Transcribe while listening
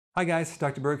Hi guys,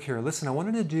 Dr. Berg here. Listen, I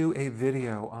wanted to do a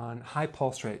video on high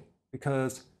pulse rate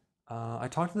because I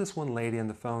talked to this one lady on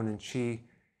the phone and she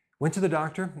went to the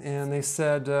doctor and they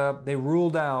said they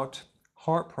ruled out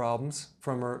heart problems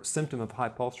from her symptom of high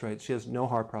pulse rate. She has no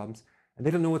heart problems and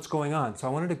they don't know what's going on.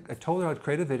 So I told her I'd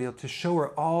create a video to show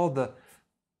her all the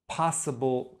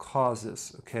possible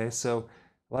causes. Okay, so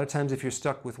a lot of times if you're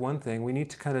stuck with one thing, we need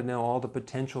to kind of know all the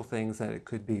potential things that it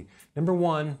could be. Number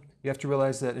one, you have to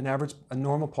realize that a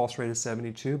normal pulse rate is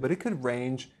 72, but it could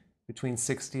range between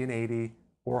 60 and 80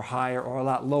 or higher or a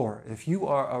lot lower. If you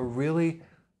are a really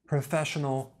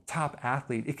professional top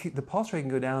athlete, the pulse rate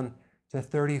can go down to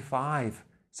 35,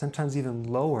 sometimes even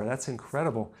lower. That's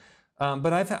incredible.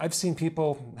 But I've seen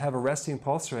people have a resting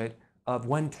pulse rate of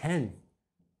 110,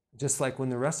 just like when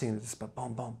they're resting, it's just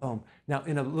boom, boom, boom. Now,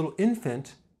 in a little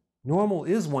infant, normal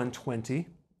is 120,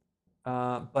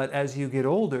 but as you get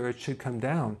older, it should come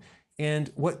down.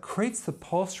 And what creates the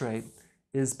pulse rate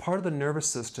is part of the nervous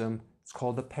system. It's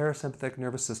called the parasympathetic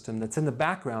nervous system that's in the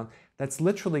background that's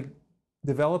literally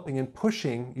developing and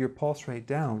pushing your pulse rate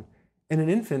down. In an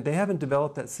infant, they haven't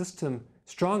developed that system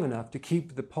strong enough to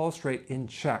keep the pulse rate in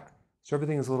check. So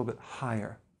everything is a little bit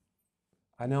higher.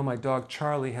 I know my dog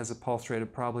Charlie has a pulse rate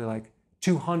of probably like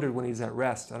 200 when he's at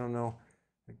rest. I don't know,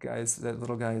 that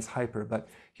little guy is hyper. But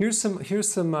here's some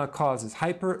causes.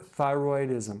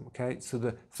 Hyperthyroidism. Okay, so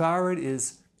the thyroid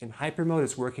is in hyper mode.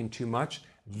 It's working too much.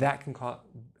 That can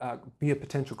be a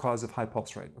potential cause of high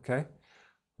pulse rate. Okay,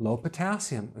 low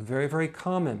potassium, very, very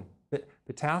common.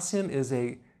 Potassium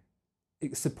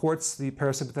it supports the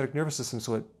parasympathetic nervous system,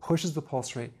 so it pushes the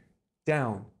pulse rate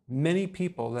down. Many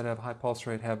people that have high pulse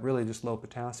rate have really just low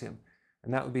potassium,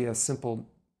 and that would be a simple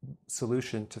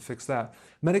solution to fix that.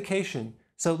 Medication.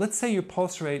 So let's say your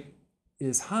pulse rate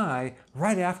is high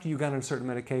right after you got on a certain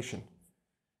medication.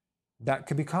 That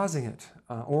could be causing it.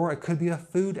 Or it could be a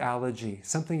food allergy,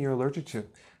 something you're allergic to.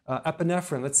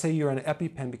 Epinephrine. Let's say you're on an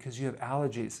EpiPen because you have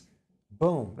allergies.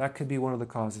 Boom, that could be one of the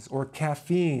causes. Or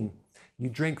caffeine. You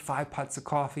drink 5 pots of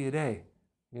coffee a day.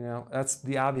 You know, that's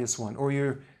the obvious one. Or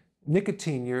your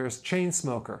nicotine, you're a chain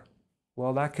smoker.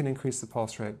 Well, that can increase the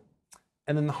pulse rate.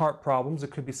 And then the heart problems, it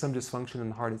could be some dysfunction in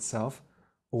the heart itself,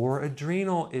 or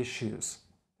adrenal issues.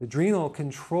 Adrenal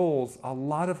controls a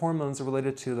lot of hormones that are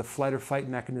related to the flight or fight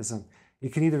mechanism.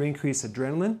 It can either increase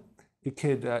adrenaline, it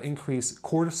could increase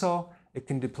cortisol, it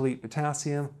can deplete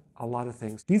potassium, a lot of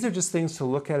things. These are just things to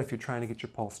look at if you're trying to get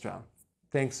your pulse down.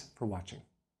 Thanks for watching.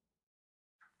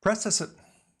 Let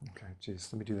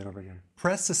me do that over again.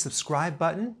 Press the subscribe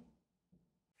button.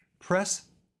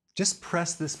 Just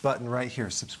press this button right here,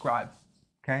 subscribe.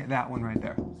 Okay, that one right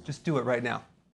there. Just do it right now.